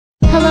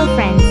Hello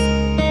friends,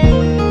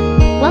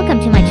 welcome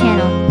to my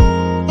channel.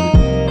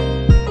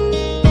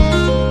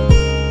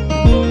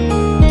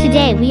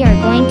 Today we are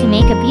going to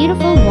make a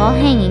beautiful wall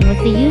hanging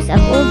with the use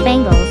of old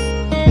bangles.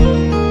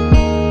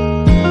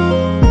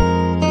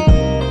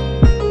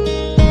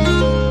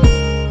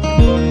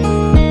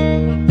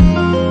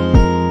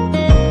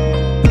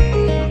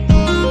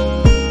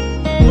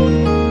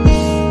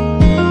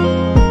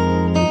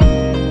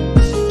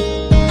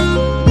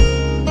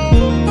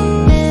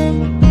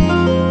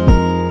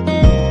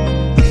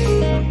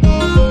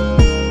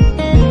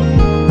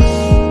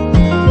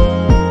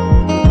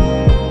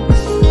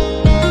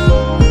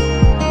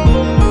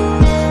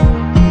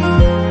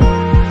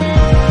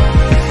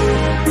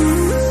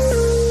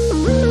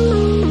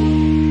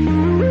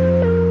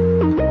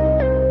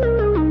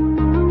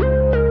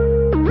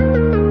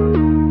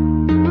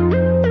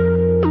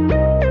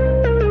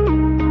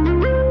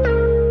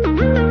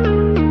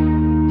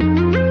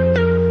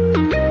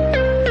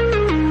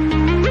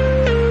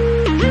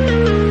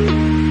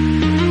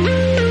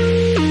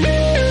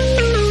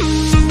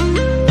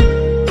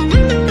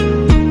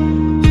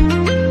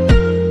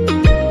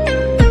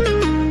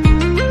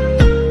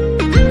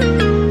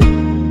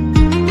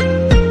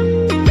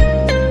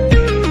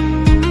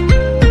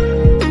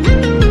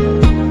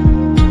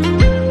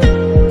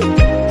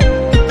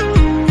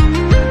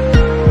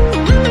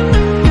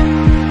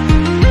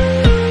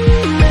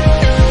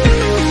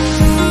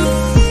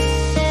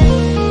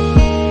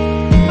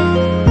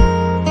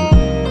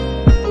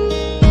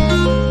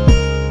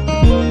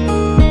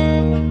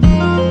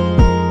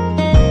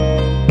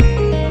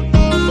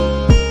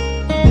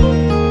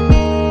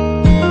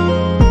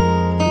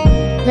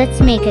 Let's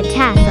make a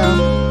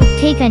tassel.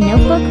 Take a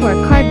notebook or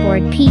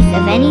cardboard piece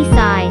of any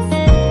size.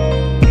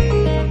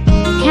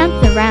 Count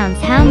the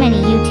rounds how many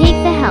you take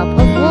the help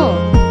of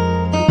wool.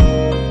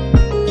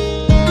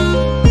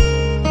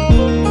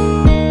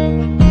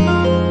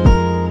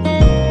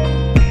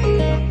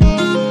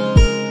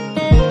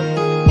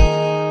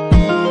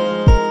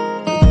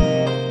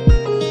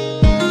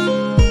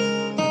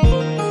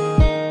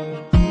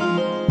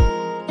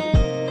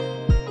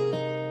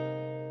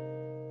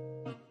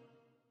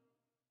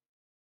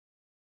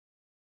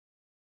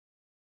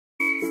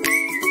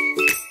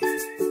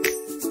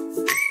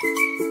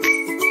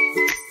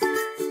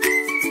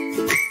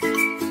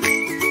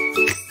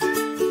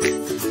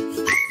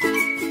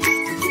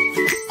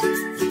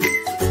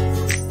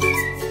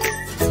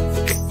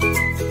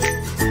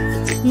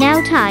 Now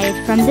tie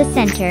it from the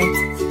center.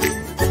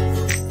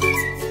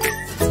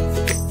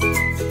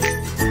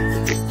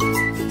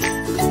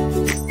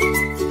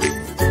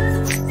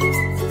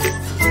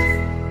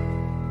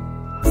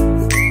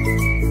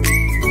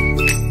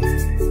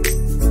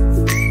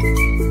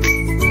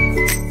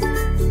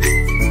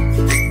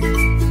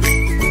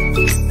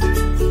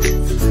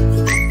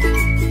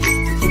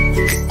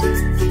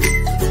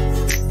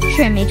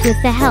 Trim it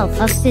with the help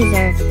of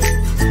scissors.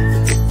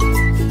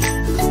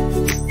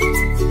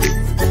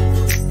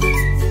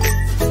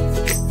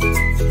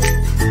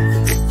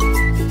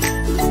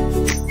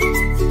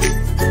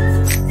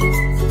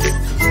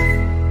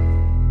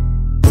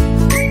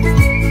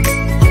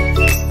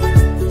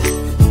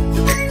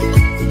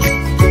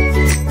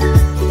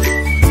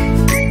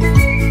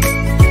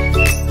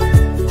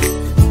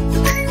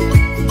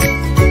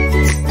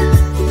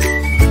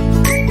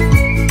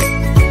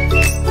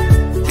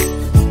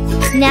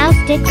 Now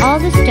stick all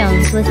the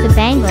stones with the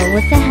bangle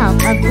with the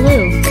help of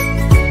glue.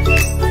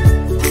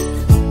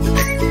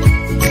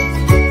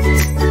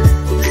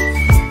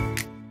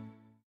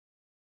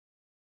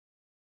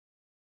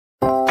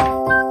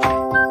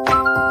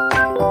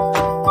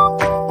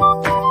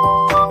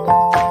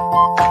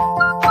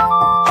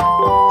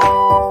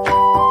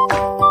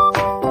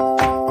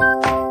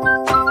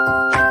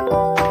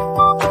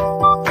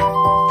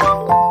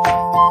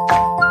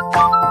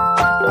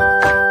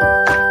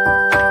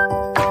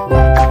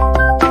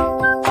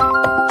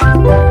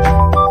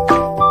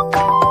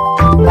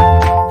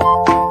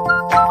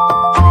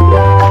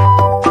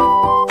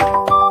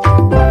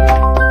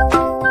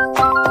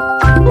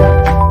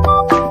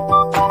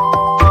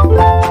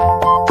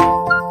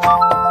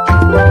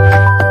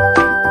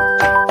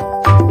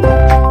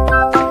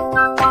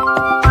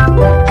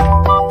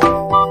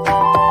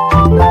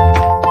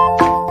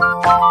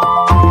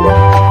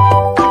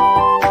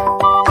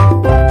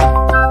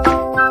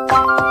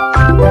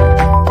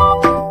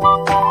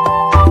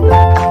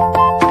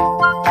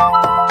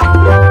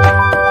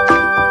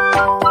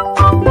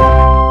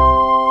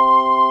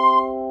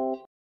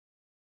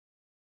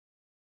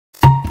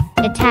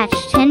 Attach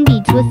 10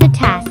 beads with the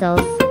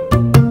tassels.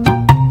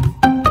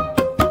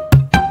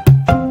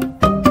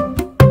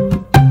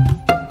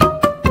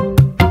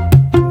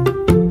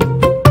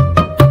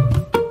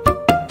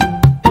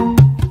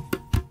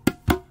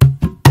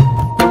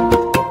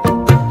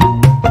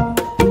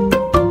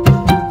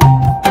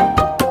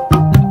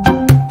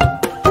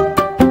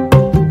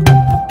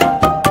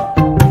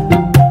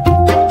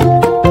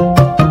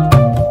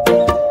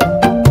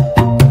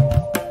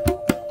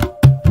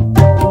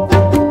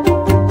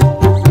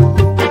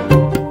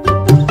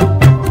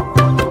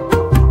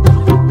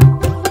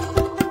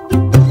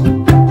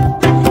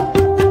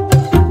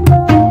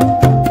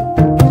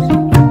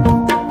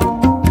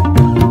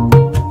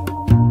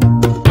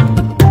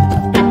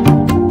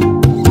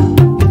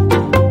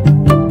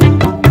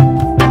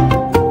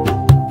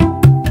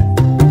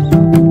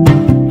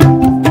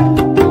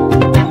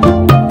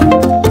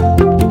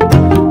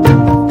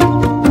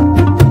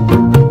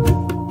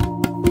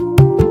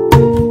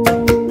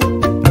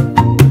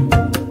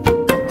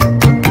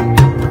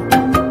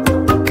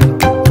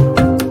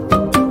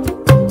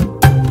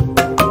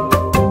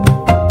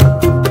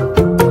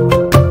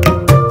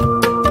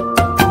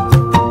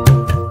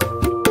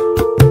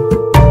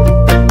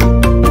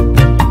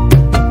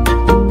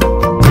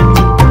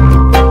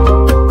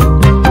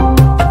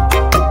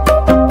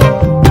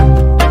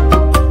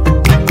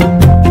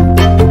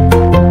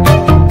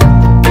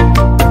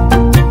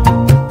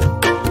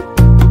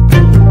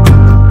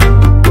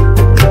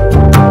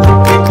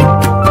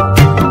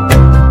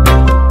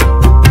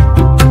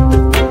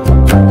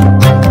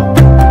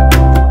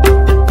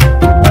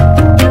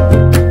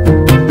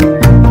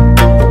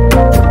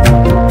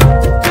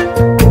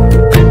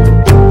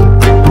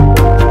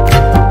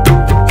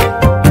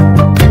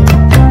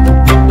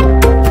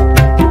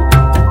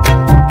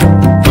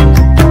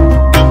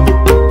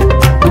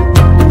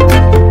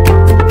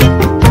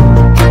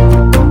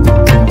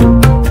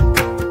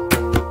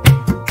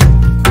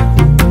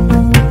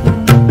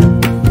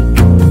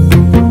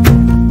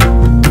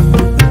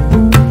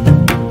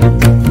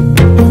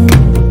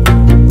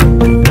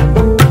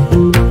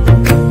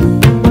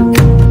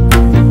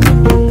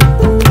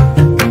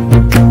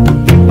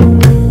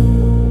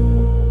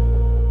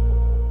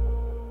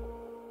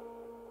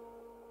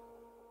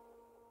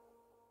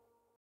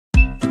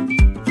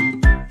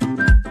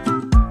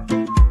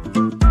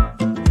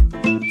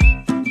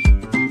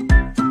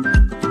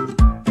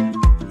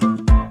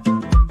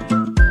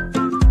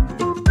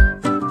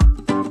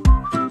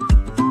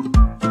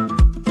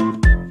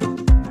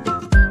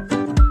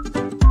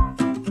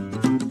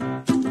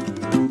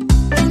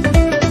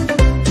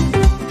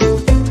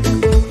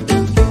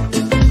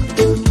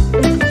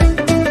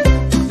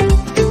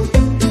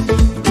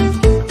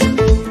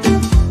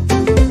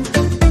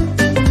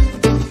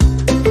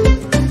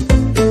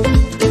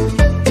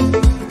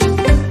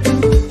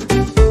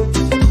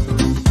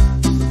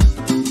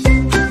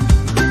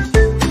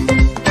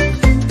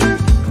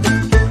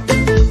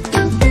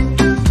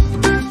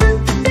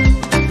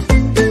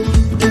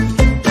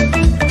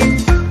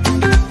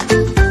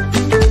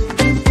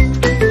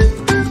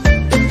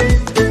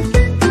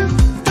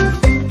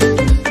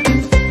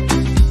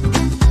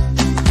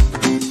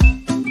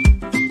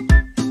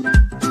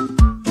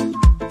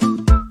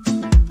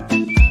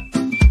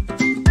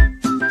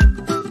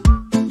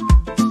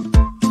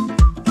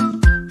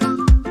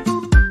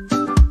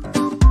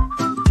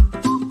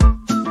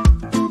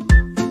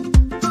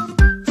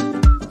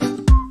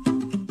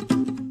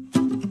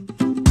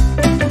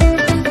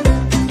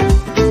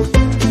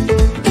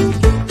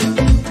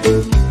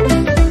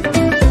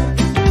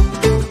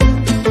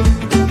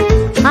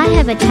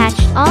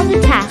 attached all the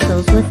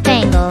tassels with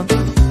bangles.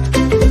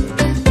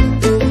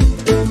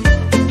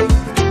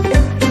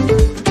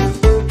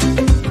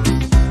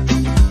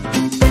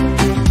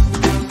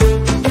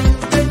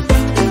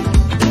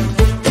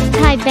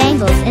 Tie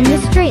bangles in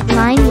the straight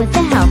line with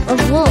the help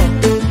of wool.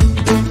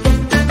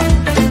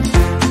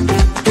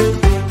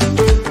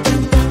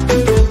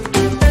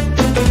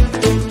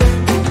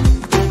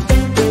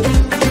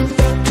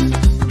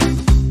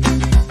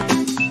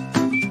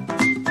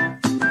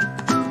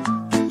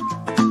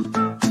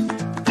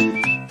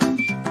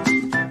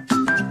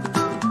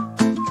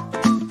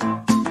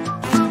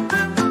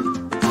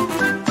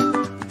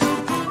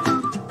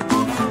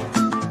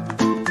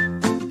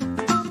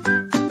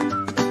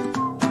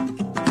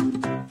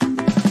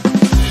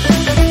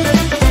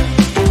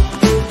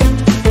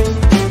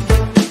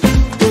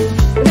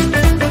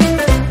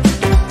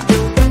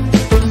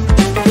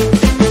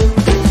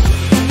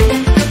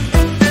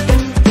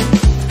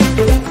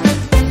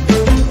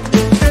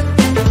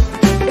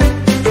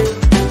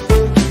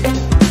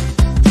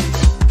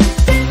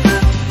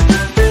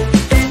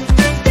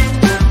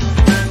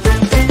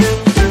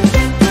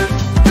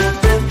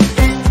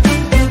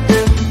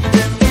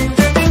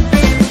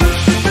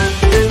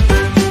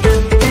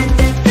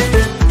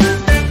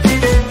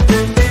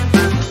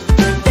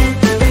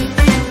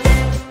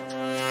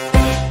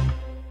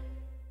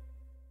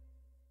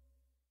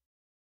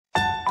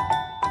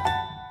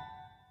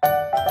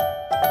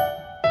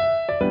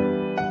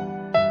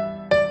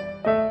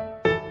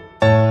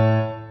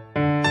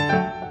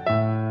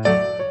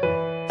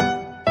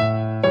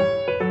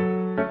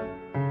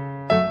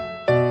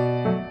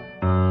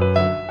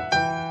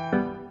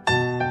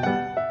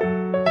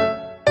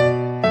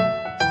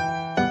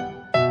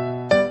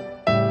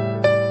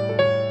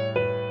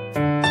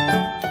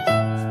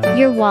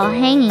 Your wall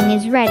hanging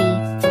is ready.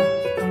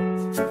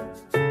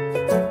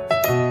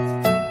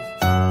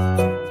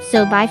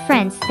 So bye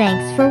friends,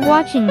 thanks for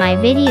watching my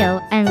video,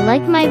 and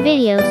like my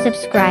video,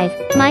 subscribe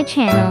my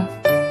channel.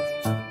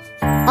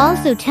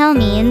 Also tell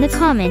me in the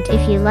comment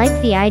if you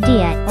like the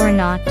idea or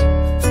not.